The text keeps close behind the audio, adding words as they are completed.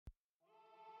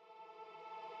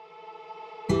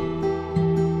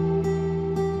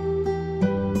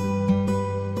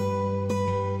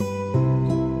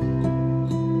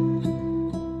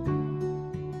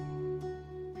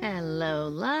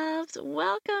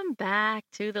Welcome back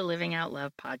to the Living Out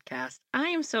Love podcast. I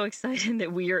am so excited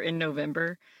that we are in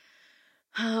November.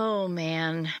 Oh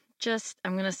man,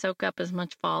 I'm going to soak up as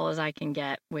much fall as I can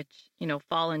get, which,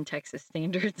 fall in Texas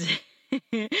standards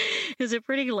is a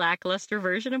pretty lackluster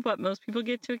version of what most people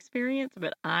get to experience,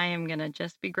 but I am going to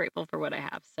just be grateful for what I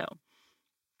have. So,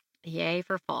 yay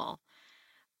for fall.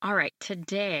 All right,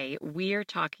 today we are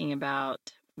talking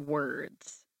about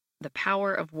words, the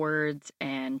power of words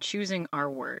and choosing our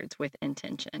words with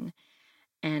intention.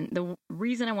 And the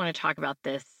reason I want to talk about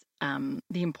this,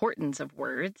 the importance of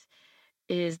words,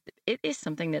 is it is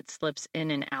something that slips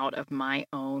in and out of my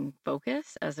own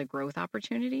focus as a growth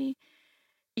opportunity.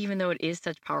 Even though it is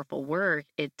such powerful work,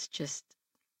 it's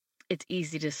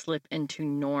easy to slip into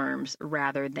norms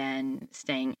rather than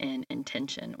staying in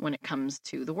intention when it comes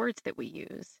to the words that we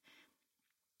use.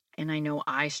 And I know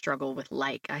I struggle with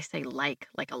I say like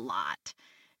a lot,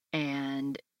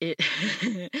 and it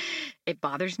it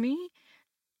bothers me.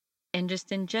 And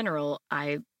just in general,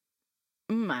 I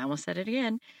almost said it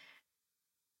again.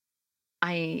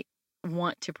 I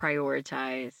want to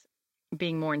prioritize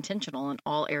being more intentional in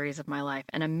all areas of my life.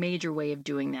 And a major way of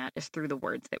doing that is through the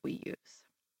words that we use.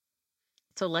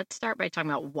 So let's start by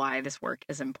talking about why this work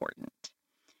is important.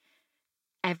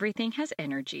 Everything has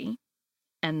energy,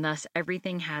 and thus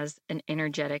everything has an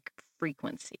energetic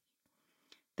frequency.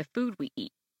 The food we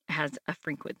eat has a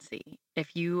frequency.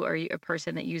 If you are a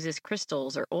person that uses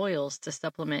crystals or oils to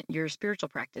supplement your spiritual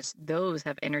practice, those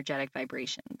have energetic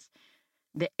vibrations.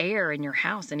 The air in your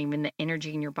house and even the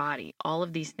energy in your body, all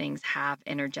of these things have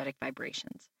energetic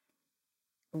vibrations.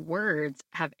 Words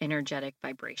have energetic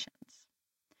vibrations.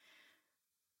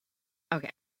 Okay.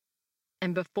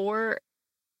 And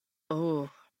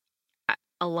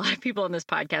a lot of people on this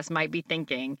podcast might be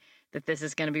thinking that this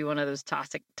is going to be one of those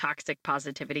toxic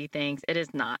positivity things. It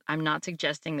is not. I'm not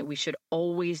suggesting that we should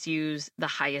always use the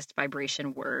highest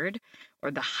vibration word or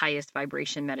the highest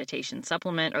vibration meditation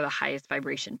supplement or the highest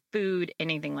vibration food,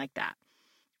 anything like that.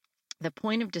 The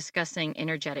point of discussing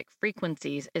energetic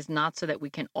frequencies is not so that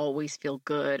we can always feel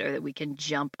good or that we can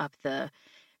jump up the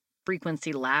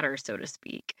frequency ladder, so to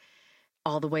speak,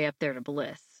 all the way up there to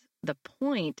bliss. The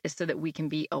point is so that we can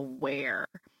be aware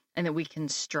and that we can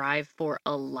strive for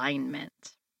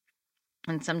alignment.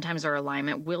 And sometimes our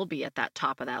alignment will be at that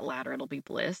top of that ladder. It'll be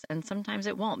bliss. And sometimes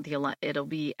it won't. It'll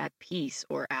be at peace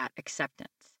or at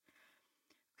acceptance.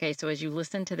 Okay, so as you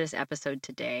listen to this episode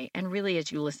today, and really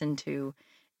as you listen to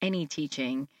any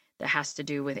teaching that has to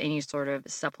do with any sort of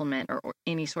supplement or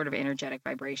any sort of energetic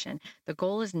vibration, the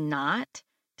goal is not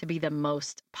to be the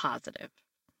most positive.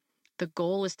 The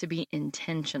goal is to be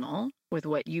intentional with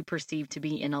what you perceive to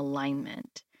be in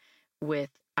alignment with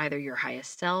either your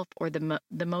highest self or the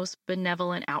most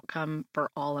benevolent outcome for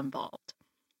all involved.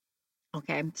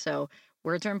 Okay, so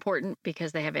words are important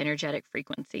because they have energetic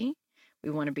frequency. We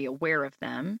want to be aware of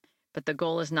them, but the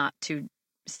goal is not to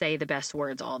say the best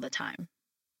words all the time.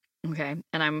 Okay,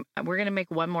 and we're going to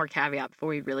make one more caveat before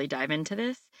we really dive into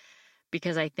this,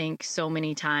 because I think so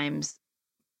many times,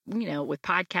 with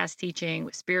podcast teaching,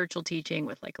 with spiritual teaching,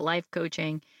 with life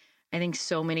coaching, I think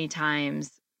so many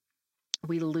times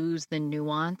we lose the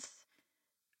nuance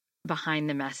behind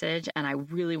the message. And I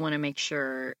really want to make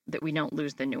sure that we don't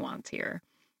lose the nuance here.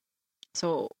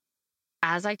 So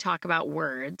as I talk about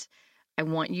words, I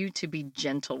want you to be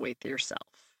gentle with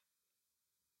yourself.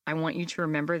 I want you to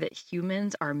remember that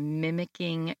humans are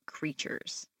mimicking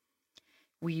creatures.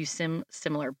 We use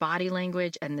similar body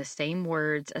language and the same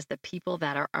words as the people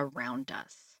that are around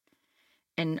us.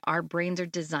 And our brains are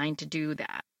designed to do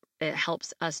that. It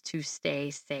helps us to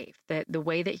stay safe. The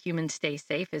way that humans stay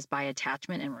safe is by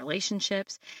attachment and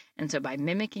relationships. And so by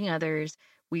mimicking others,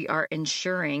 we are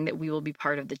ensuring that we will be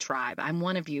part of the tribe. I'm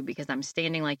one of you because I'm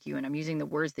standing like you and I'm using the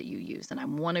words that you use. And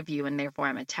I'm one of you and therefore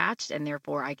I'm attached and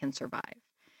therefore I can survive.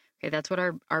 Okay, that's what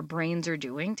our brains are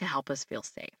doing to help us feel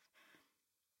safe.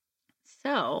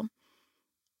 So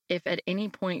if at any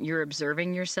point you're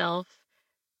observing yourself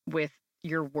with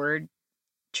your word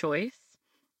choice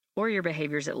or your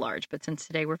behaviors at large, but since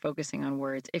today we're focusing on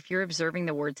words, if you're observing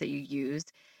the words that you use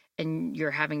and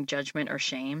you're having judgment or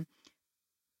shame,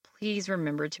 please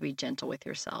remember to be gentle with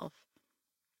yourself.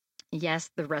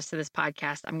 Yes, the rest of this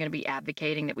podcast, I'm going to be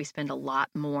advocating that we spend a lot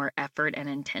more effort and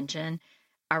intention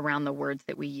around the words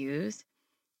that we use.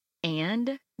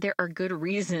 And there are good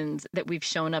reasons that we've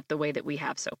shown up the way that we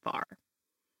have so far.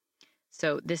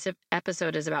 So this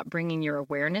episode is about bringing your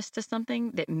awareness to something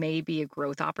that may be a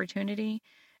growth opportunity.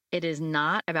 It is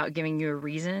not about giving you a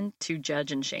reason to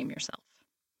judge and shame yourself.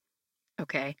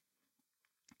 Okay?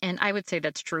 And I would say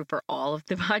that's true for all of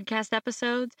the podcast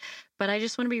episodes, but I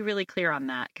just want to be really clear on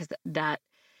that because that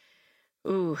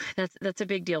Ooh, that's a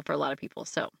big deal for a lot of people.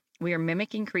 So we are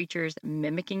mimicking creatures.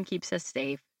 Mimicking keeps us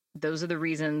safe. Those are the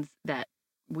reasons that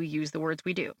we use the words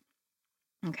we do.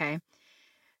 Okay.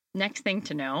 Next thing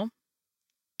to know,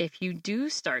 if you do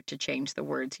start to change the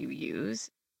words you use,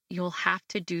 you'll have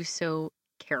to do so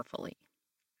carefully.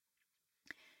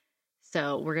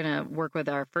 So we're going to work with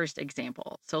our first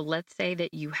example. So let's say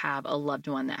that you have a loved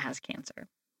one that has cancer.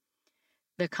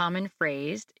 The common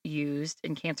phrase used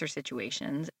in cancer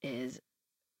situations is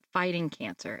fighting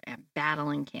cancer and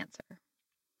battling cancer,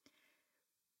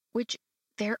 which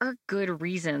there are good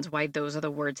reasons why those are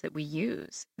the words that we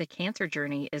use. The cancer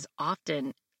journey is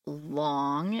often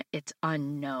long, it's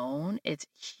unknown, it's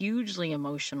hugely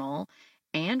emotional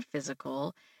and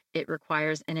physical. It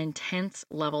requires an intense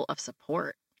level of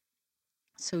support.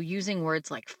 So using words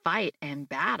like fight and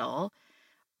battle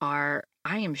are,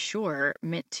 I am sure,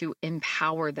 meant to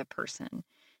empower the person,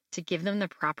 to give them the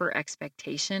proper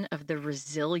expectation of the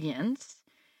resilience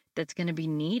that's going to be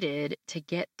needed to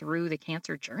get through the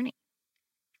cancer journey.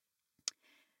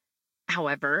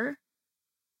 However,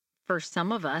 for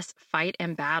some of us, fight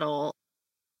and battle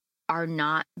are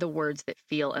not the words that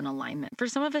feel in alignment. For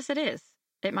some of us, it is.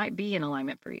 It might be in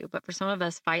alignment for you, but for some of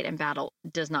us, fight and battle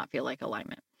does not feel like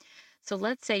alignment. So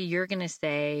let's say you're going to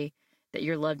say that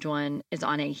your loved one is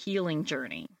on a healing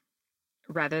journey.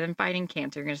 Rather than fighting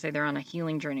cancer, you're going to say they're on a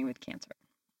healing journey with cancer.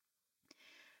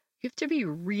 You have to be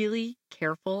really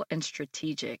careful and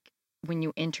strategic when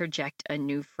you interject a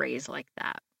new phrase like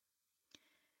that.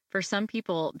 For some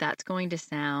people, that's going to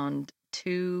sound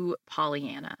too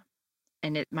Pollyanna,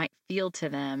 and it might feel to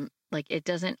them like it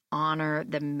doesn't honor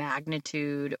the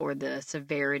magnitude or the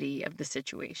severity of the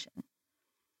situation.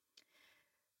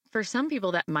 For some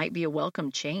people, that might be a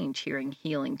welcome change, hearing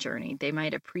healing journey. They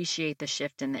might appreciate the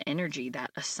shift in the energy,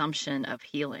 that assumption of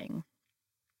healing.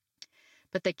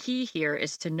 But the key here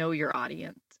is to know your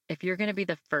audience. If you're going to be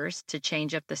the first to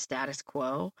change up the status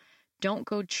quo, don't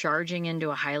go charging into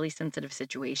a highly sensitive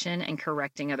situation and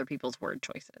correcting other people's word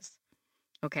choices.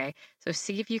 Okay, so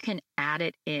see if you can add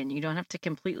it in. You don't have to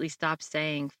completely stop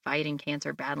saying fighting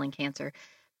cancer, battling cancer.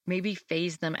 Maybe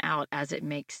phase them out as it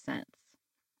makes sense.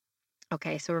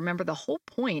 Okay, so remember, the whole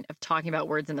point of talking about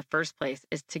words in the first place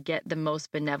is to get the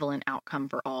most benevolent outcome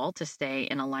for all, to stay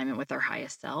in alignment with our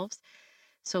highest selves.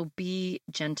 So be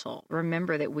gentle.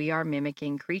 Remember that we are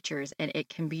mimicking creatures, and it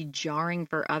can be jarring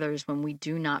for others when we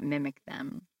do not mimic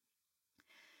them.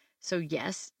 So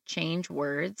yes, change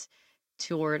words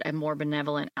toward a more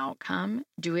benevolent outcome.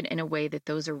 Do it in a way that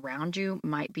those around you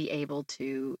might be able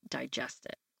to digest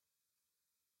it.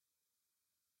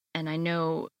 And I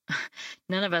know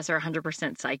none of us are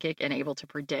 100% psychic and able to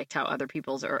predict how other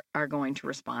people's are going to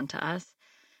respond to us.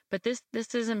 But this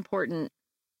is important.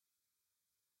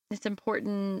 It's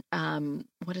important.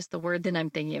 What is the word that I'm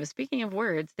thinking of? Speaking of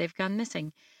words, they've gone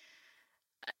missing.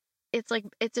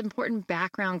 It's important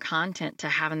background content to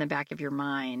have in the back of your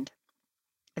mind,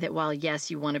 that while,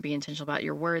 yes, you want to be intentional about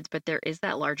your words, but there is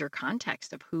that larger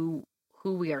context of who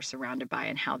we are surrounded by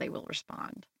and how they will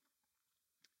respond.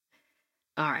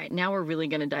 All right, now we're really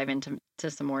going to dive into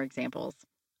some more examples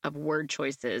of word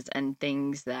choices and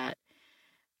things that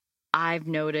I've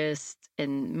noticed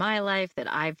in my life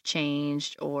that I've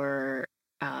changed or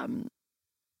am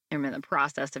in the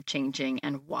process of changing,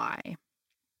 and why.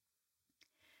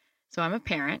 So I'm a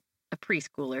parent of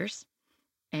preschoolers,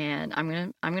 and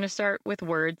I'm gonna start with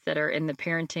words that are in the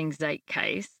parenting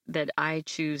zeitgeist that I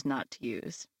choose not to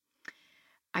use.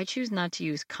 I choose not to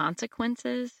use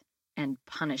consequences and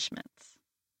punishments,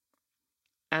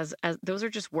 as those are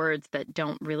just words that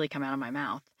don't really come out of my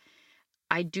mouth.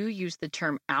 I do use the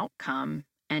term outcome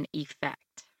and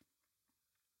effect.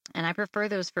 And I prefer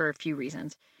those for a few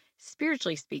reasons.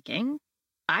 Spiritually speaking,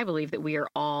 I believe that we are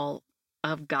all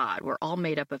of God. We're all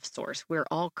made up of source. We're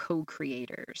all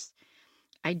co-creators.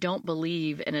 I don't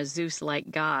believe in a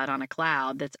Zeus-like God on a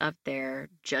cloud that's up there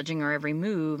judging our every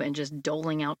move and just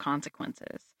doling out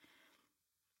consequences.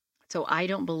 So I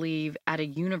don't believe, at a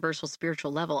universal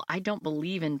spiritual level, I don't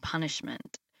believe in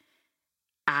punishment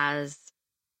as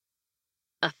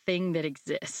a thing that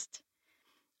exists.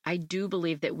 I do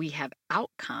believe that we have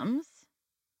outcomes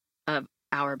of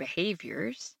our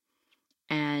behaviors,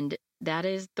 and that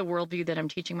is the worldview that I'm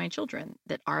teaching my children,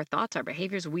 that our thoughts, our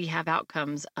behaviors, we have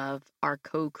outcomes of our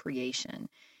co-creation.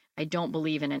 I don't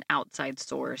believe in an outside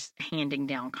source handing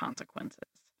down consequences.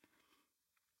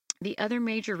 The other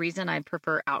major reason I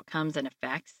prefer outcomes and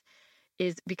effects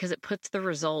is because it puts the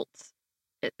results,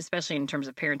 especially in terms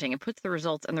of parenting, it puts the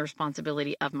results and the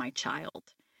responsibility of my child.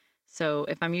 So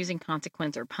if I'm using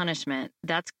consequence or punishment,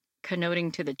 that's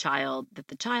connoting to the child that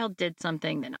the child did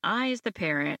something, then I, as the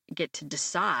parent, get to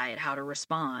decide how to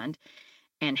respond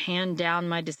and hand down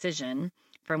my decision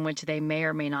from which they may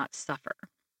or may not suffer.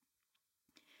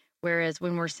 Whereas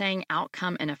when we're saying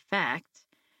outcome and effect,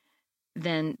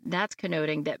 then that's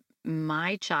connoting that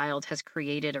my child has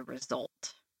created a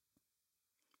result.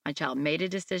 My child made a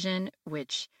decision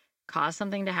which caused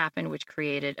something to happen, which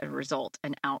created a result,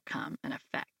 an outcome, an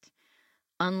effect.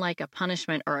 Unlike a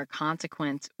punishment or a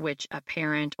consequence, which a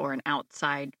parent or an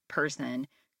outside person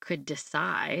could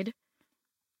decide,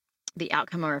 the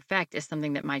outcome or effect is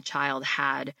something that my child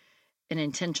had an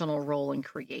intentional role in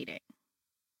creating.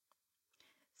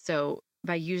 So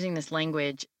by using this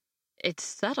language, it's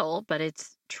subtle, but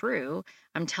it's true.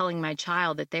 I'm telling my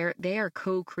child that they are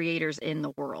co-creators in the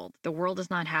world. The world is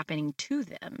not happening to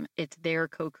them. It's their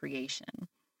co-creation.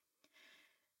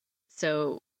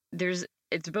 So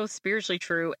it's both spiritually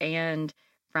true and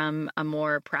from a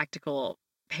more practical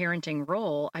parenting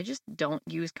role. I just don't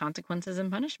use consequences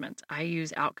and punishments. I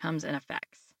use outcomes and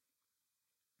effects.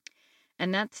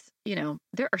 And that's,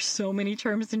 there are so many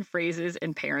terms and phrases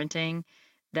in parenting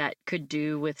that could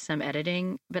do with some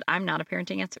editing, but I'm not a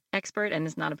parenting expert and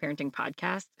it's not a parenting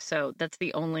podcast. So that's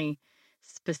the only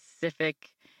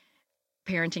specific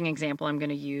parenting example I'm going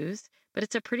to use, but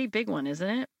it's a pretty big one, isn't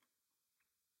it?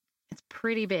 It's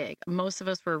pretty big. Most of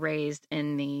us were raised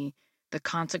in the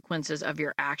consequences of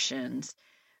your actions,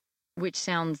 which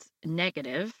sounds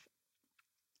negative.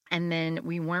 And then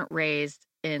we weren't raised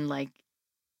in like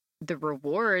the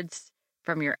rewards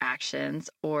from your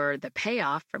actions or the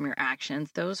payoff from your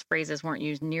actions. Those phrases weren't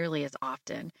used nearly as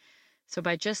often. So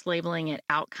by just labeling it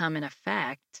outcome and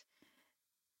effect,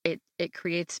 it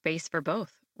creates space for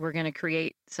both. We're going to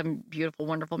create some beautiful,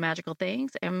 wonderful, magical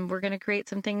things, and we're going to create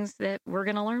some things that we're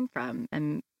going to learn from.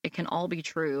 And it can all be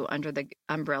true under the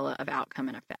umbrella of outcome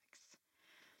and effects.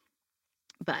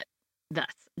 But thus,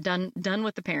 done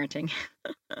with the parenting.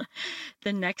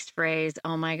 The next phrase,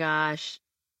 oh my gosh.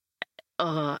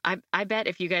 I bet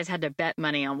if you guys had to bet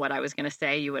money on what I was going to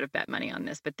say, you would have bet money on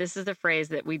this. But this is the phrase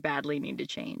that we badly need to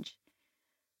change.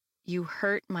 You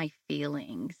hurt my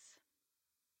feelings.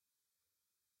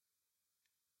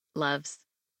 Loves,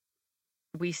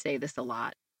 we say this a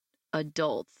lot.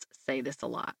 Adults say this a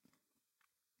lot.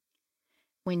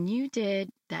 When you did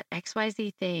that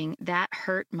XYZ thing, that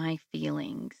hurt my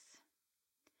feelings.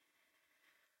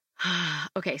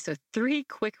 Okay, so 3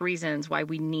 quick reasons why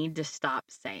we need to stop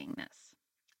saying this.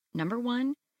 Number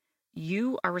 1,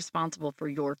 you are responsible for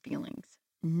your feelings.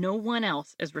 No one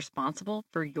else is responsible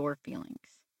for your feelings.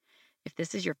 If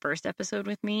this is your first episode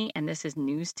with me and this is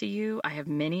news to you, I have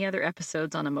many other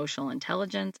episodes on emotional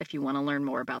intelligence. If you want to learn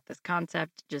more about this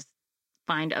concept, just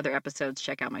find other episodes,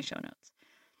 check out my show notes.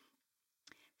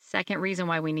 Second reason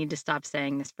why we need to stop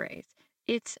saying this phrase.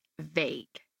 It's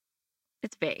vague.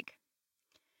 It's vague.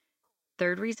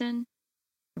 Third reason,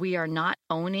 we are not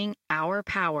owning our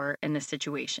power in the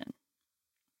situation.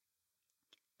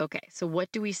 Okay, so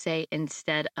what do we say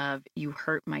instead of you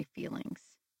hurt my feelings?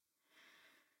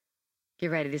 Get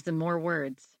ready. These are more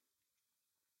words.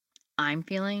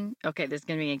 Okay, this is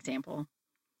going to be an example.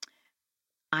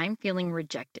 I'm feeling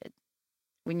rejected.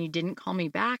 When you didn't call me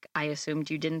back, I assumed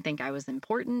you didn't think I was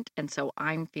important, and so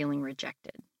I'm feeling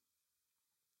rejected.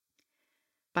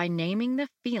 By naming the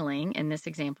feeling, in this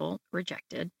example,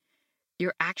 rejected,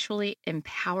 you're actually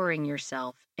empowering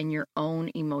yourself in your own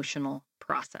emotional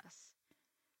process.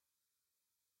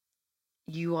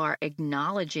 You are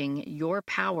acknowledging your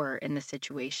power in the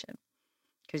situation.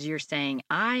 Because you're saying,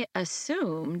 I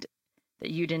assumed that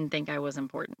you didn't think I was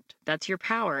important. That's your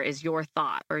power, is your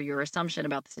thought or your assumption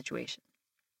about the situation.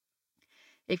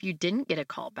 If you didn't get a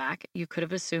call back, you could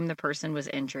have assumed the person was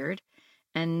injured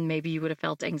and maybe you would have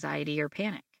felt anxiety or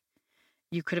panic.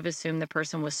 You could have assumed the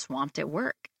person was swamped at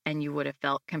work and you would have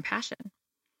felt compassion.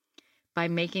 By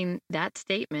making that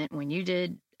statement, when you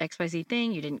did XYZ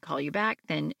thing, you didn't call you back,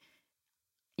 then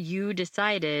you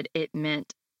decided it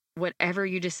meant whatever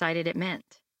you decided it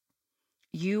meant.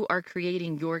 You are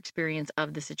creating your experience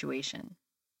of the situation.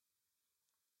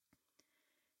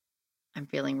 I'm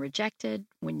feeling rejected.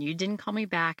 When you didn't call me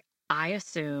back, I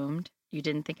assumed you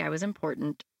didn't think I was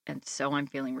important, and so I'm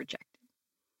feeling rejected.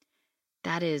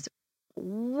 That is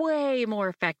way more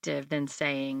effective than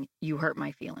saying you hurt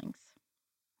my feelings.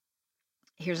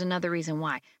 Here's another reason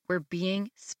why. We're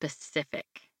being specific.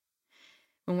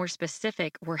 When we're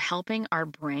specific, we're helping our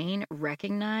brain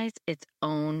recognize its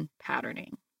own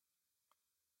patterning.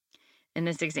 In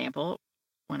this example,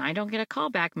 when I don't get a call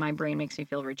back, my brain makes me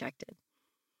feel rejected.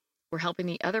 We're helping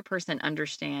the other person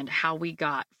understand how we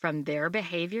got from their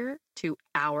behavior to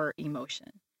our emotion.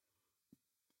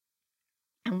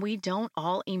 And we don't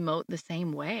all emote the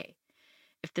same way.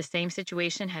 If the same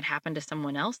situation had happened to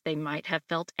someone else, they might have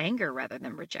felt anger rather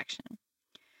than rejection.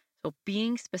 So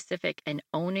being specific and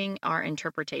owning our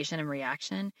interpretation and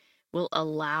reaction will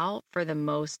allow for the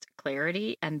most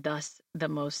clarity and thus the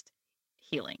most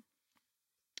healing.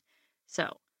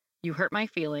 So you hurt my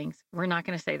feelings. We're not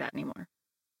going to say that anymore.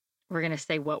 We're going to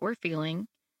say what we're feeling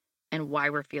and why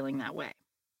we're feeling that way.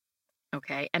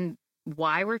 Okay. And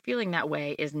why we're feeling that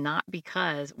way is not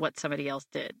because what somebody else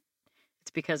did.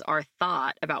 It's because our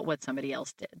thought about what somebody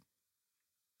else did,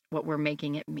 what we're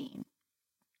making it mean.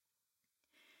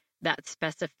 That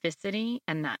specificity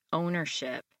and that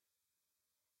ownership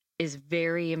is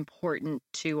very important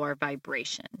to our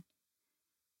vibration.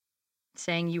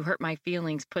 Saying you hurt my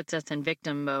feelings puts us in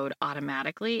victim mode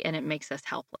automatically, and it makes us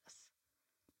helpless.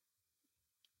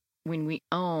 When we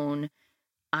own,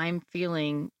 I'm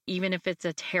feeling, even if it's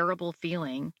a terrible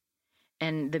feeling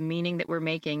and the meaning that we're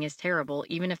making is terrible,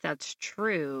 even if that's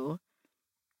true,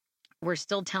 we're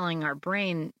still telling our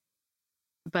brain,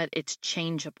 but it's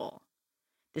changeable.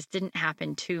 This didn't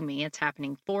happen to me. It's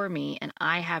happening for me, and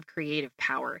I have creative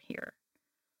power here.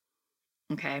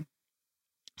 Okay?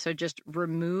 So just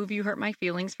remove you hurt my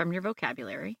feelings from your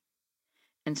vocabulary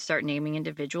and start naming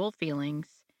individual feelings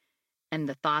and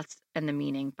the thoughts and the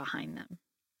meaning behind them.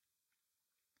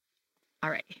 All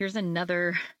right, here's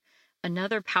another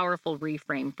powerful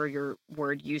reframe for your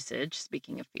word usage,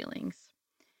 speaking of feelings.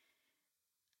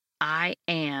 I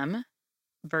am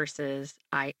versus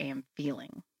I am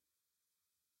feeling.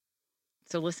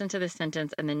 So listen to this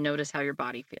sentence and then notice how your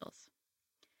body feels.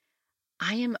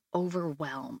 I am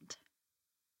overwhelmed.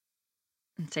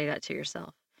 And say that to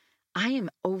yourself. I am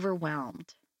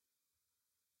overwhelmed.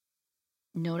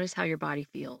 Notice how your body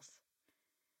feels.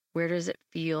 Where does it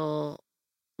feel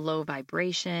low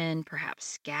vibration, perhaps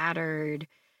scattered,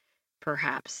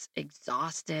 perhaps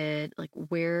exhausted? Like,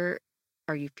 where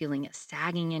are you feeling a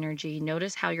sagging energy?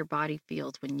 Notice how your body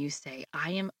feels when you say,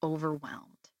 I am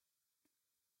overwhelmed.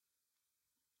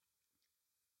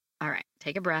 All right,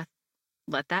 take a breath.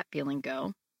 Let that feeling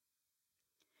go.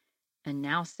 And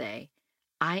now say,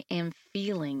 I am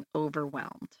feeling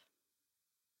overwhelmed.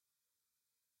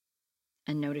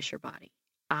 And notice your body.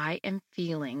 I am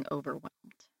feeling overwhelmed.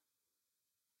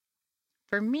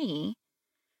 For me,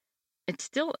 it's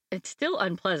still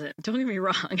unpleasant. Don't get me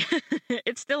wrong.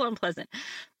 It's still unpleasant,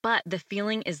 but the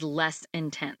feeling is less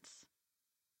intense.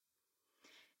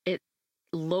 It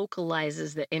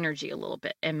localizes the energy a little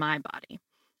bit in my body.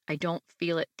 I don't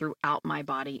feel it throughout my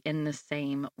body in the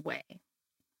same way.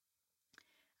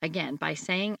 Again, by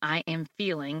saying I am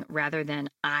feeling rather than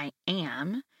I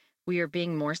am, we are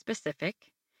being more specific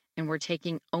and we're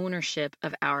taking ownership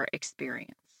of our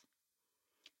experience.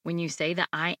 When you say that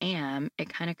I am,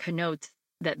 it kind of connotes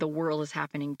that the world is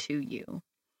happening to you.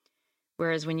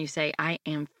 Whereas when you say I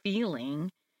am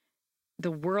feeling,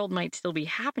 the world might still be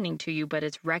happening to you, but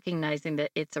it's recognizing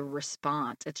that it's a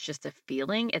response. It's just a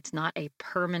feeling. It's not a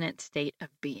permanent state of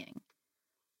being.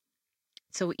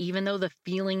 So even though the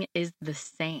feeling is the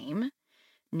same,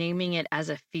 naming it as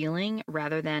a feeling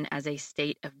rather than as a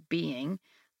state of being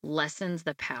lessens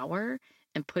the power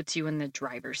and puts you in the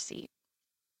driver's seat.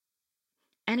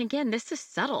 And again, this is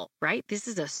subtle, right? This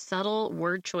is a subtle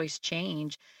word choice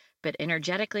change, but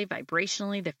energetically,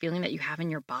 vibrationally, the feeling that you have in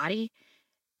your body,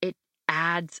 it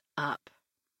adds up.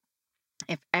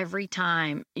 If every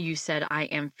time you said I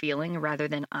am feeling rather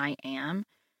than I am,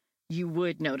 you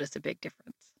would notice a big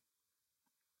difference.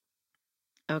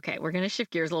 Okay, we're going to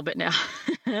shift gears a little bit now.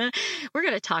 We're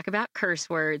going to talk about curse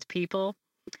words, people.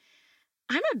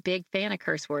 I'm a big fan of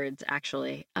curse words,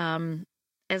 actually.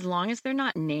 As long as they're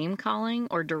not name calling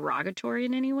or derogatory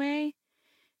in any way,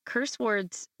 curse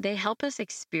words, they help us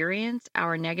experience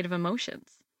our negative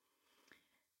emotions.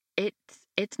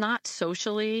 It's not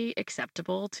socially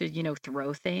acceptable to,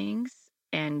 throw things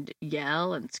and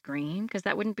yell and scream because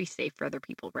that wouldn't be safe for other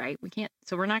people, right?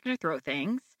 So we're not going to throw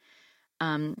things.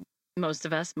 Most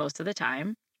of us, most of the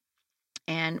time,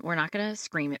 and we're not going to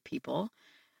scream at people.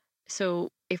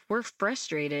 So if we're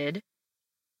frustrated,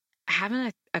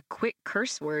 having a quick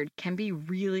curse word can be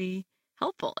really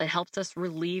helpful. It helps us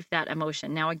relieve that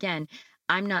emotion. Now, again,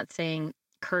 I'm not saying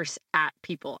curse at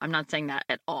people. I'm not saying that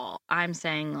at all. I'm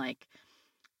saying like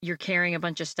you're carrying a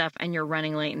bunch of stuff and you're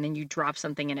running late and then you drop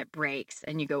something and it breaks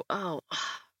and you go, oh,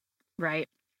 right?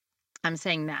 I'm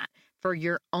saying that. For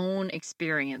your own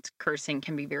experience, cursing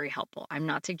can be very helpful. I'm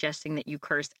not suggesting that you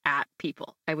curse at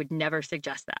people. I would never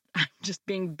suggest that. I'm just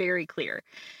being very clear.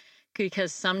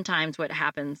 Because sometimes what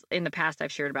happens in the past,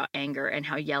 I've shared about anger and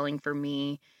how yelling for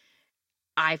me,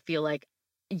 I feel like,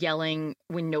 yelling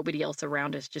when nobody else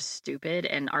around is just stupid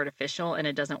and artificial and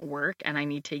it doesn't work, and I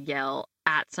need to yell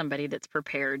at somebody that's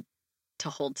prepared to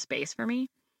hold space for me.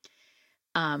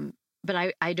 But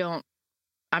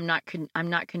I'm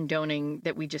not condoning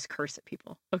that we just curse at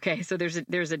people. Okay, so there's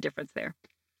a difference there.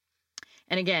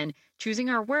 And again, choosing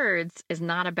our words is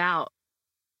not about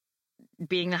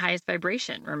being the highest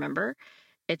vibration, remember?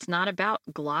 It's not about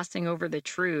glossing over the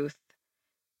truth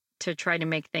to try to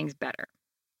make things better.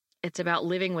 It's about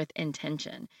living with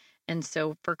intention. And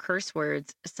so for curse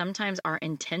words, sometimes our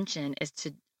intention is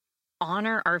to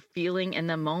honor our feeling in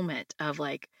the moment of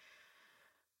like,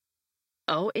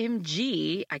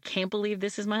 OMG, I can't believe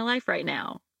this is my life right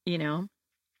now, you know?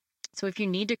 So if you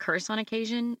need to curse on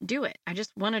occasion, do it. I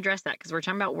just want to address that because we're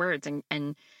talking about words.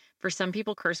 And for some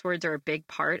people, curse words are a big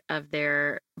part of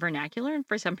their vernacular. And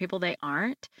for some people, they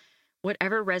aren't.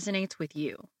 Whatever resonates with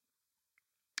you.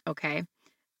 Okay.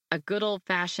 A good old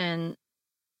fashioned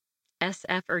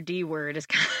SF or D word is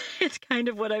kind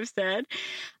of what I've said.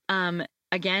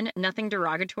 Again, nothing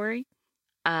derogatory.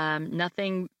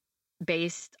 Nothing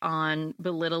based on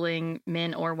belittling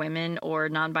men or women or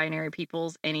non-binary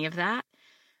peoples, any of that.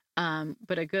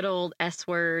 But a good old S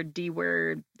word, D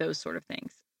word, those sort of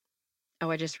things. Oh,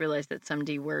 I just realized that some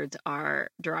D words are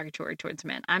derogatory towards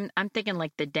men. I'm thinking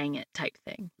like the dang it type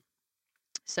thing.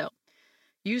 So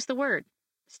use the word,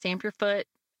 stamp your foot,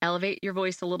 elevate your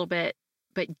voice a little bit,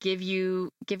 but give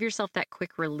yourself that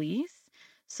quick release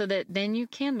so that then you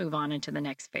can move on into the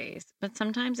next phase. But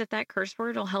sometimes if that curse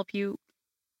word will help you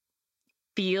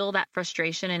feel that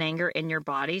frustration and anger in your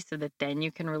body so that then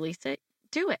you can release it,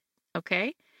 do it.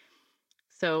 Okay.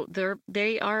 So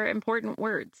they are important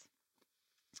words.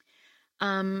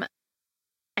 And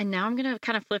now I'm going to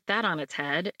kind of flip that on its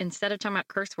head. Instead of talking about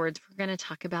curse words, we're going to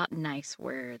talk about nice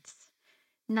words,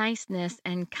 niceness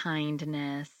and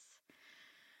kindness.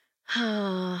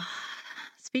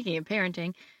 Speaking of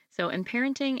parenting, so in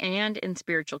parenting and in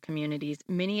spiritual communities,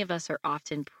 many of us are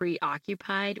often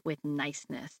preoccupied with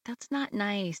niceness. That's not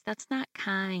nice. That's not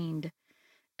kind,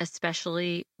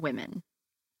 especially women.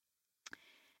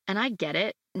 And I get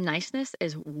it. Niceness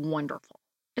is wonderful.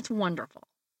 It's wonderful.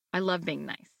 I love being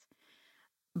nice.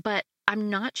 But I'm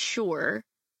not sure.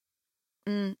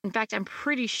 In fact, I'm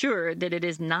pretty sure that it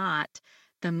is not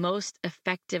the most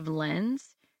effective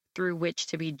lens through which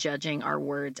to be judging our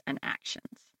words and actions.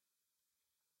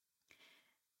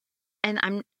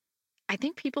 And I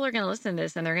think people are going to listen to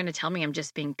this and they're going to tell me I'm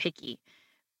just being picky.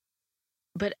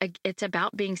 But it's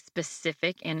about being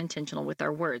specific and intentional with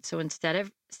our words. So instead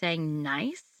of saying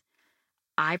nice,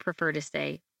 I prefer to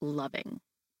say loving.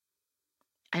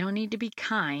 I don't need to be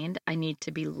kind. I need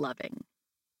to be loving.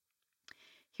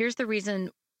 Here's the reason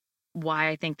why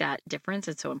I think that difference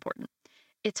is so important.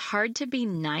 It's hard to be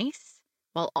nice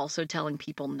while also telling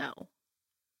people no.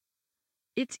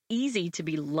 It's easy to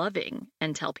be loving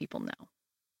and tell people no.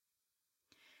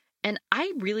 And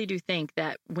I really do think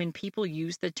that when people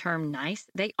use the term nice,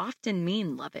 they often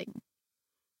mean loving.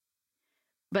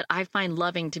 But I find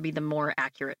loving to be the more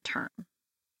accurate term.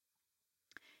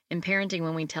 In parenting,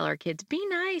 when we tell our kids, be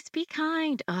nice, be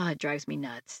kind, it drives me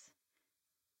nuts.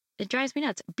 It drives me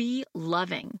nuts. Be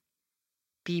loving.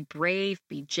 Be brave,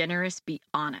 be generous, be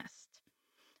honest.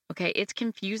 Okay, it's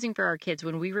confusing for our kids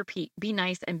when we repeat, be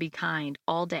nice and be kind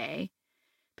all day,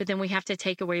 but then we have to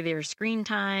take away their screen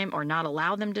time or not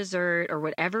allow them dessert or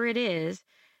whatever it is.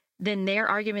 Then their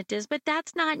argument is, but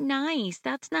that's not nice.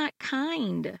 That's not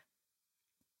kind.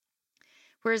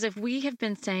 Whereas if we have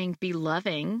been saying, be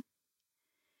loving,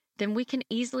 then we can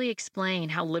easily explain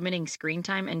how limiting screen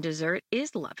time and dessert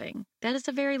is loving. That is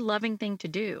a very loving thing to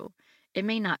do. It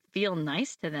may not feel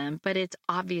nice to them, but it's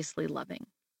obviously loving.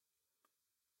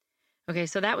 Okay,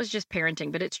 so that was just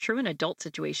parenting, but it's true in adult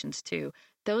situations too.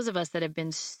 Those of us that have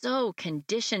been so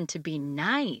conditioned to be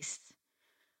nice,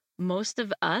 most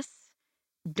of us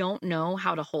don't know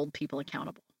how to hold people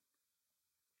accountable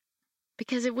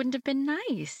because it wouldn't have been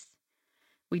nice.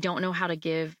 We don't know how to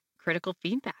give critical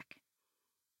feedback.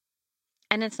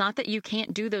 And it's not that you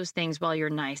can't do those things while you're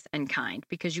nice and kind,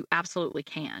 because you absolutely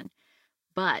can.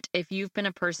 But if you've been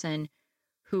a person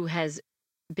who has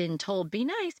been told, be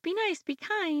nice, be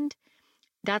kind,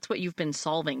 that's what you've been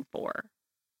solving for.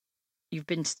 You've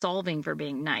been solving for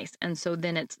being nice. And so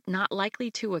then it's not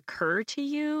likely to occur to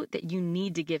you that you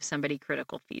need to give somebody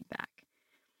critical feedback,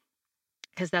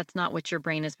 because that's not what your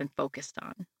brain has been focused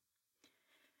on.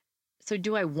 So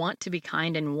do I want to be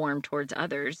kind and warm towards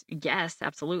others? Yes,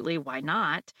 absolutely. Why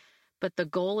not? But the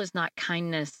goal is not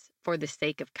kindness for the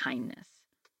sake of kindness.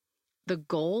 The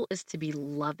goal is to be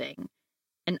loving.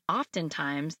 And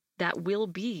oftentimes that will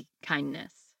be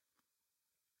kindness.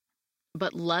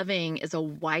 But loving is a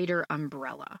wider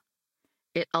umbrella.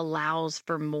 It allows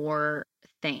for more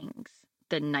things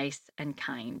than nice and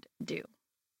kind do.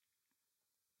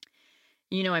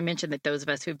 I mentioned that those of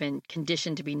us who've been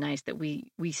conditioned to be nice, that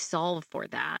we solve for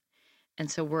that.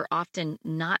 And so we're often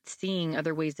not seeing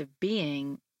other ways of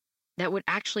being that would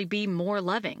actually be more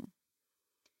loving.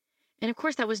 And of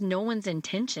course, that was no one's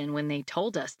intention when they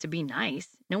told us to be nice.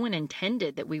 No one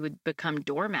intended that we would become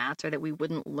doormats or that we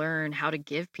wouldn't learn how to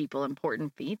give people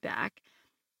important feedback.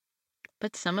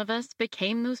 But some of us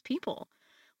became those people.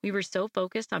 We were so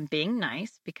focused on being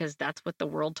nice because that's what the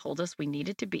world told us we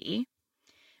needed to be.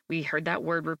 We heard that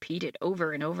word repeated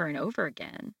over and over and over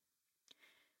again.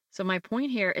 So my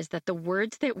point here is that the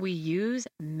words that we use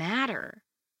matter.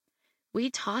 We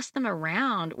toss them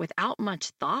around without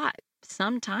much thought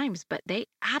sometimes, but they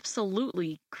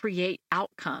absolutely create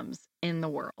outcomes in the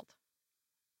world.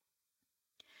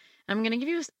 I'm going to give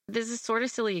you, this is sort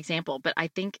of silly example, but I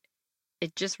think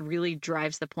it just really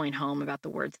drives the point home about the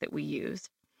words that we use.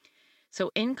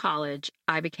 So in college,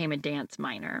 I became a dance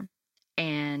minor,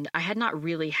 and I had not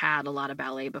really had a lot of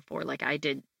ballet before. Like I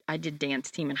did dance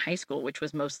team in high school, which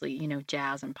was mostly,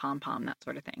 jazz and pom-pom, that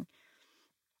sort of thing.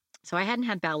 So I hadn't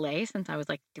had ballet since I was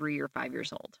like 3 or 5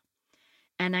 years old.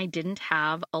 And I didn't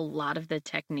have a lot of the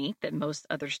technique that most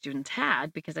other students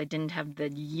had because I didn't have the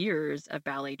years of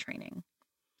ballet training.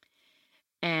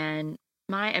 And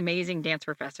my amazing dance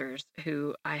professors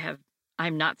who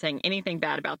I'm not saying anything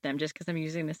bad about them just because I'm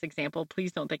using this example.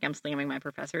 Please don't think I'm slamming my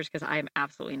professors because I am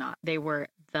absolutely not. They were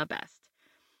the best.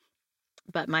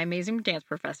 But my amazing dance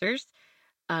professors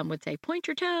would say, point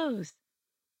your toes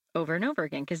over and over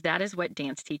again, because that is what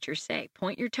dance teachers say.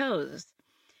 Point your toes.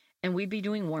 And we'd be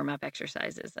doing warm-up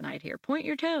exercises, and I'd hear, point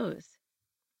your toes.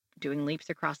 Doing leaps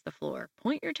across the floor.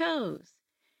 Point your toes.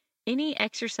 Any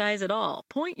exercise at all.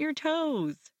 Point your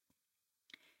toes.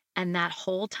 And that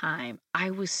whole time, I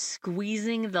was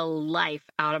squeezing the life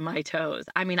out of my toes.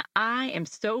 I mean, I am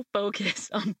so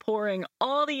focused on pouring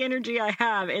all the energy I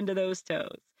have into those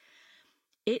toes.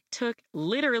 It took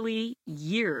literally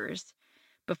years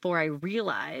before I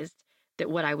realized that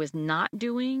what I was not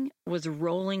doing was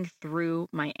rolling through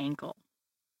my ankle.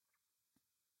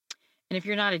 And if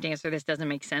you're not a dancer, this doesn't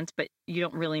make sense, but you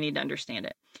don't really need to understand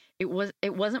it. It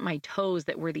wasn't my toes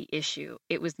that were the issue.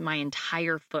 It was my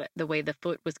entire foot, the way the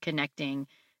foot was connecting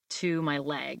to my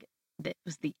leg. That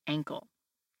was the ankle.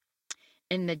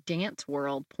 In the dance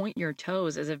world, point your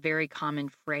toes is a very common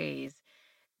phrase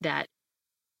that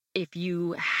if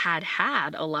you had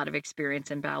a lot of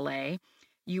experience in ballet,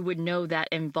 you would know that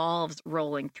involves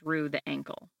rolling through the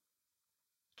ankle,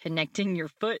 connecting your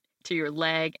foot to your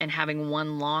leg and having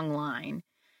one long line.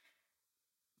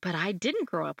 But I didn't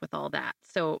grow up with all that.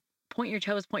 So point your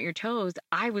toes.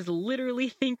 I was literally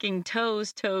thinking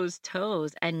toes, toes,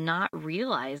 toes, and not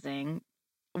realizing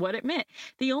what it meant.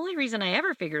 The only reason I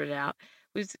ever figured it out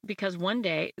was because one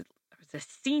day, I was a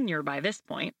senior by this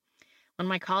point, one of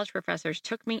my college professors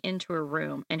took me into a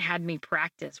room and had me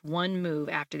practice one move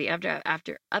after the other,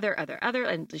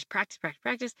 and just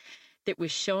practice, that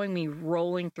was showing me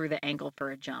rolling through the ankle for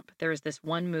a jump. There was this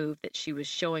one move that she was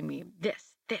showing me,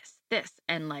 this.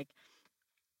 And like,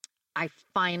 I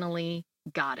finally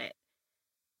got it,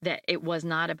 that it was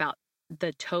not about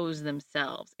the toes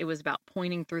themselves. It was about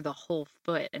pointing through the whole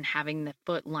foot and having the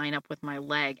foot line up with my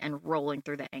leg and rolling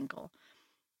through the ankle.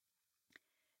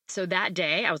 So that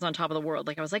day I was on top of the world.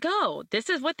 Like I was like, oh, this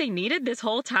is what they needed this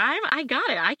whole time. I got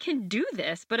it. I can do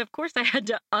this. But of course I had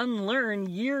to unlearn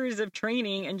years of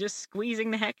training and just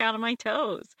squeezing the heck out of my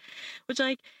toes, which,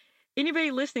 like,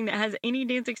 anybody listening that has any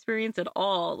dance experience at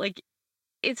all, like,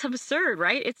 it's absurd,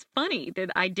 right? It's funny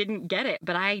that I didn't get it,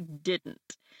 but I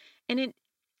didn't.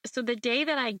 So the day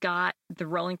that I got the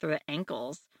rolling through the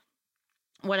ankles,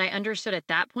 what I understood at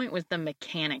that point was the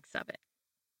mechanics of it.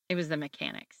 It was the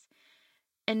mechanics.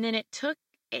 And then it took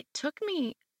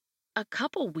me a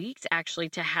couple weeks actually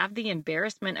to have the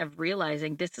embarrassment of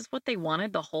realizing this is what they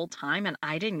wanted the whole time and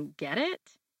I didn't get it.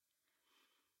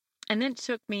 And then it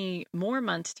took me more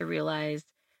months to realize,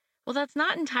 well, that's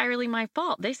not entirely my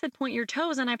fault. They said point your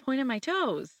toes and I pointed my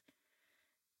toes.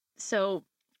 So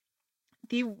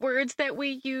the words that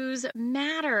we use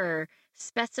matter.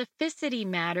 Specificity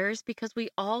matters because we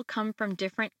all come from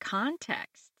different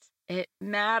contexts. It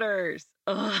matters.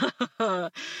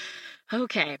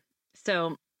 Okay,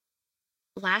 so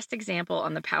last example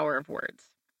on the power of words.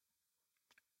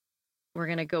 We're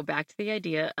going to go back to the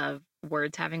idea of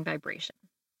words having vibration.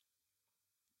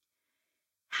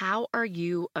 How are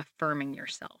you affirming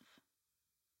yourself?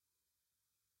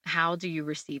 How do you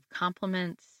receive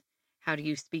compliments? How do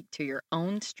you speak to your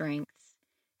own strengths?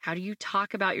 How do you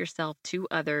talk about yourself to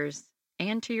others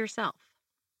and to yourself.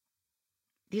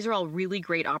 These are all really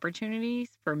great opportunities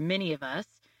for many of us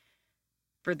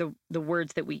for the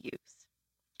words that we use.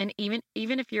 And even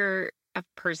if you're a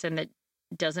person that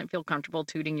doesn't feel comfortable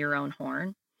tooting your own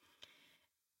horn,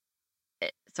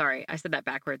 sorry, I said that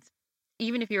backwards.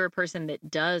 Even if you're a person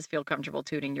that does feel comfortable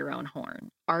tooting your own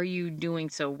horn, are you doing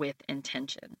so with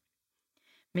intention?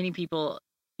 Many people,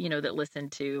 that listen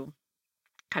to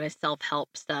kind of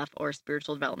self-help stuff or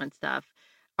spiritual development stuff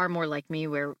are more like me,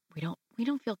 where we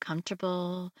don't feel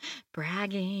comfortable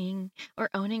bragging or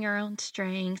owning our own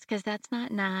strengths because that's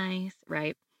not nice,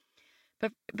 right?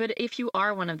 But if you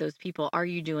are one of those people, are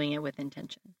you doing it with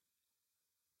intention?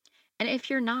 And if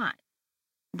you're not,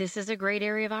 this is a great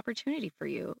area of opportunity for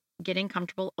you, getting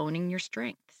comfortable owning your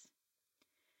strengths.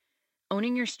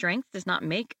 Owning your strengths does not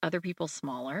make other people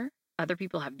smaller. Other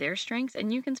people have their strengths,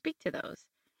 and you can speak to those.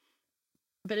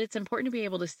 But it's important to be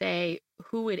able to say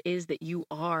who it is that you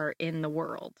are in the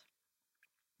world.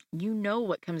 You know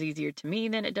what comes easier to me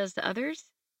than it does to others.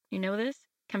 You know this?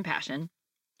 Compassion.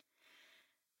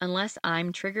 Unless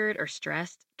I'm triggered or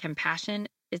stressed, compassion,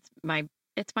 it's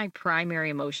my primary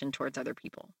emotion towards other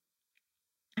people.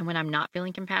 And when I'm not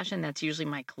feeling compassion, that's usually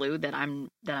my clue that I'm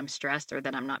stressed or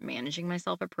that I'm not managing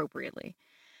myself appropriately.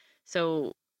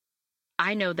 So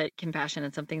I know that compassion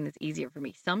is something that's easier for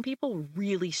me. Some people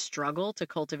really struggle to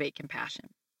cultivate compassion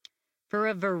for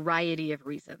a variety of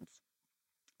reasons.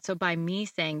 So by me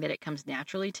saying that it comes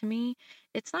naturally to me,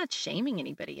 it's not shaming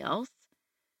anybody else.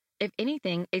 If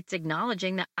anything, it's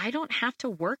acknowledging that I don't have to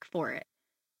work for it.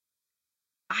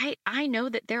 I know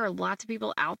that there are lots of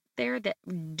people out there that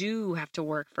do have to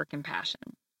work for compassion.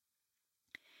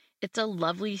 It's a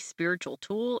lovely spiritual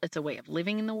tool. It's a way of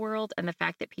living in the world. And the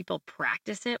fact that people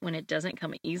practice it when it doesn't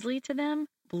come easily to them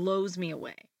blows me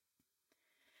away.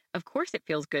 Of course, it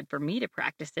feels good for me to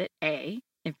practice it.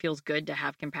 It feels good to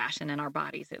have compassion in our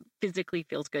bodies. It physically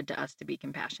feels good to us to be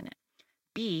compassionate.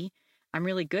 B, I'm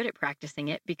really good at practicing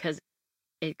it because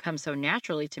it comes so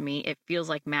naturally to me. It feels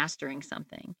like mastering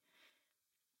something.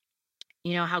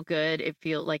 You know how good it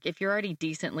feels, like if you're already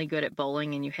decently good at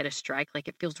bowling and you hit a strike, like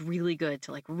it feels really good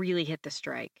to like really hit the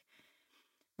strike.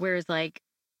 Whereas like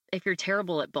if you're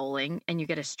terrible at bowling and you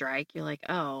get a strike, you're like,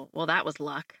 oh, well, that was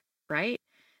luck, right?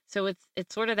 So it's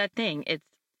sort of that thing.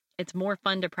 It's more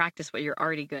fun to practice what you're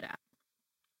already good at.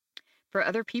 For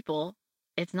other people,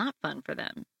 it's not fun for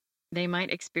them. They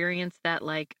might experience that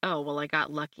like, oh, well, I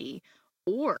got lucky.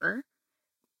 Or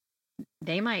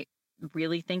they might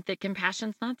really think that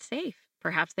compassion's not safe.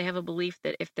 Perhaps they have a belief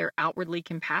that if they're outwardly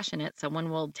compassionate,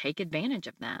 someone will take advantage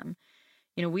of them.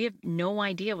 We have no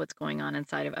idea what's going on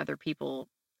inside of other people,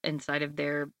 inside of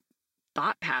their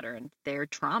thought patterns, their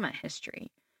trauma history.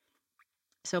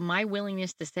 So my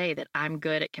willingness to say that I'm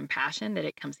good at compassion, that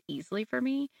it comes easily for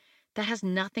me, that has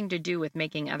nothing to do with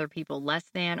making other people less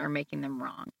than or making them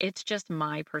wrong. It's just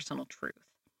my personal truth.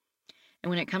 And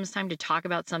when it comes time to talk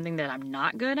about something that I'm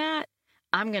not good at,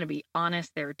 I'm going to be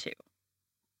honest there too.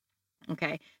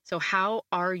 Okay, so how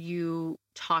are you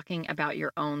talking about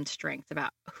your own strengths,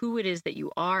 about who it is that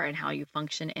you are and how you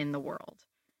function in the world?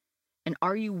 And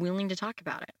are you willing to talk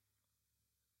about it?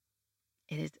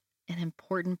 It is an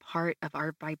important part of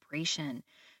our vibration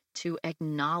to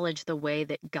acknowledge the way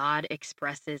that God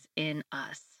expresses in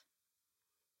us.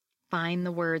 Find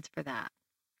the words for that.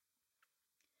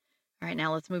 All right,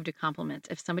 now let's move to compliments.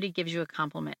 If somebody gives you a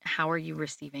compliment, how are you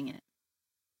receiving it?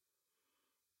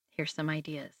 Here's some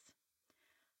ideas.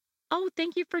 Oh,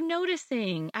 thank you for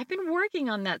noticing. I've been working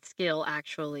on that skill,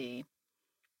 actually.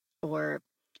 Or,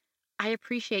 I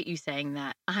appreciate you saying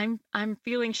that. I'm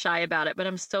feeling shy about it, but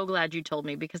I'm so glad you told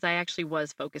me because I actually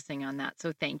was focusing on that.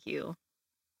 So thank you.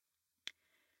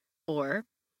 Or,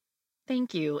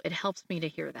 thank you. It helps me to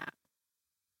hear that.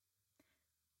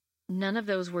 None of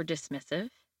those were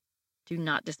dismissive. Do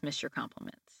not dismiss your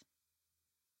compliments.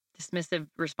 Dismissive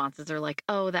responses are like,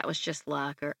 oh, that was just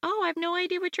luck, or, oh, I have no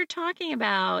idea what you're talking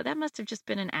about. That must have just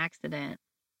been an accident.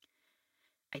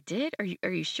 I did? Are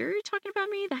you sure you're talking about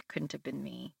me? That couldn't have been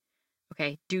me.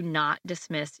 Okay, do not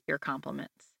dismiss your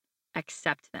compliments.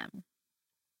 Accept them.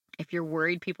 If you're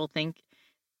worried people think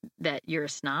that you're a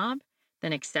snob,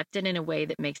 then accept it in a way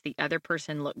that makes the other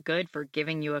person look good for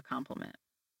giving you a compliment.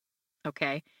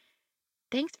 Okay?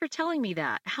 Thanks for telling me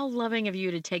that. How loving of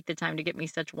you to take the time to get me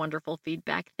such wonderful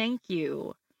feedback. Thank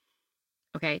you.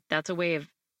 Okay, that's a way of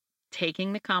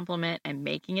taking the compliment and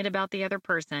making it about the other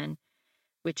person,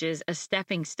 which is a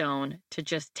stepping stone to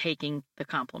just taking the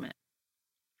compliment.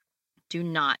 Do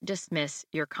not dismiss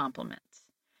your compliments.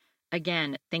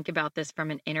 Again, think about this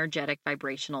from an energetic,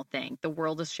 vibrational thing. The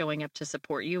world is showing up to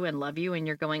support you and love you, and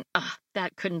you're going,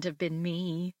 that couldn't have been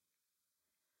me.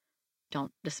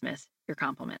 Don't dismiss your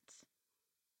compliments.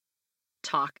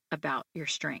 Talk about your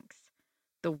strengths.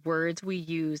 The words we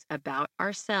use about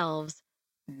ourselves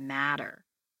matter.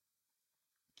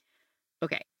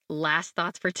 Okay, last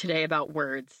thoughts for today about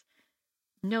words.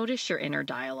 Notice your inner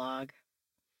dialogue.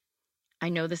 I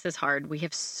know this is hard. We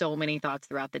have so many thoughts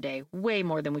throughout the day, way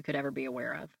more than we could ever be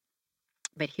aware of.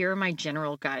 But here are my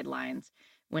general guidelines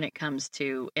when it comes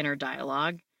to inner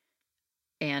dialogue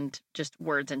and just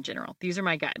words in general. These are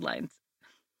my guidelines.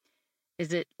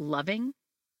 Is it loving?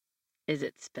 Is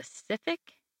it specific?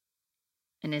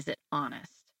 And is it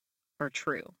honest or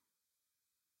true?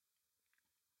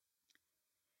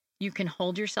 You can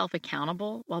hold yourself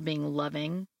accountable while being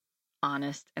loving,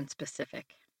 honest, and specific.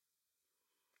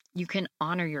 You can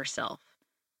honor yourself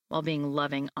while being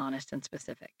loving, honest, and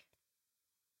specific.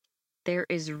 There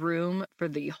is room for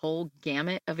the whole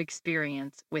gamut of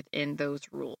experience within those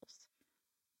rules.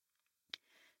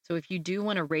 So if you do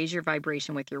want to raise your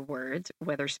vibration with your words,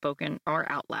 whether spoken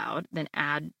or out loud, then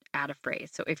add a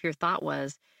phrase. So if your thought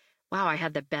was, wow, I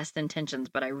had the best intentions,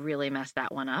 but I really messed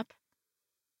that one up,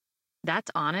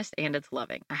 that's honest and it's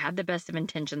loving. I had the best of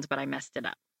intentions, but I messed it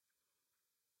up.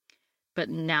 But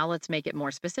now let's make it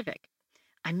more specific.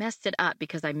 I messed it up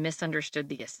because I misunderstood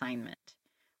the assignment.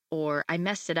 Or I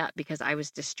messed it up because I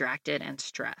was distracted and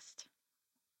stressed.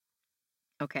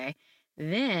 Okay,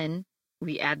 then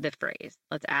we add the phrase.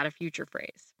 Let's add a future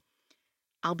phrase.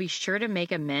 I'll be sure to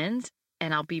make amends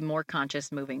and I'll be more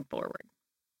conscious moving forward.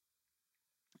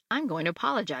 I'm going to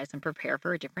apologize and prepare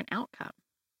for a different outcome.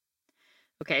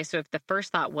 Okay, so if the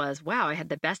first thought was, wow, I had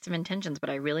the best of intentions, but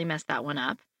I really messed that one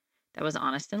up, that was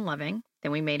honest and loving.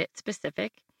 Then we made it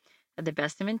specific. Had the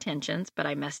best of intentions, but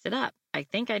I messed it up. I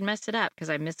think I'd messed it up because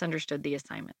I misunderstood the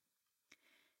assignment.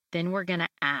 Then we're going to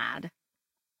add,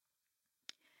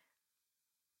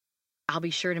 I'll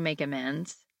be sure to make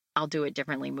amends. I'll do it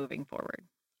differently moving forward.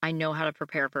 I know how to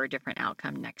prepare for a different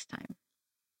outcome next time.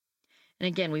 And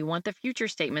again, we want the future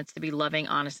statements to be loving,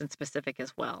 honest, and specific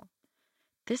as well.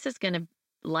 This is going to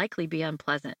likely be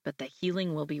unpleasant, but the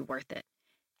healing will be worth it.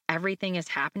 Everything is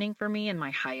happening for me in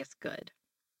my highest good.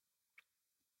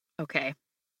 Okay.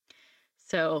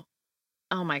 So,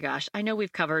 oh my gosh, I know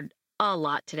we've covered a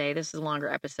lot today. This is a longer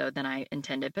episode than I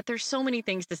intended, but there's so many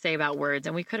things to say about words,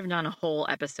 and we could have done a whole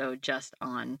episode just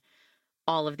on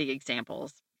all of the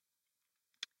examples.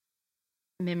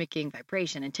 Mimicking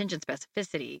vibration, intention,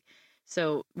 specificity.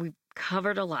 So we've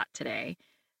covered a lot today.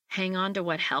 Hang on to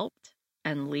what helped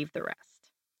and leave the rest.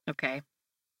 Okay.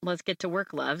 Let's get to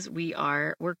work, loves.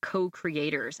 We're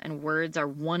co-creators, and words are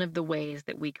one of the ways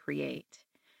that we create.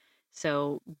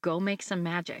 So go make some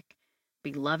magic.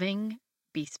 Be loving,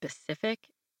 be specific,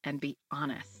 and be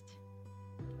honest.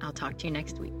 I'll talk to you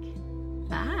next week.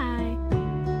 Bye.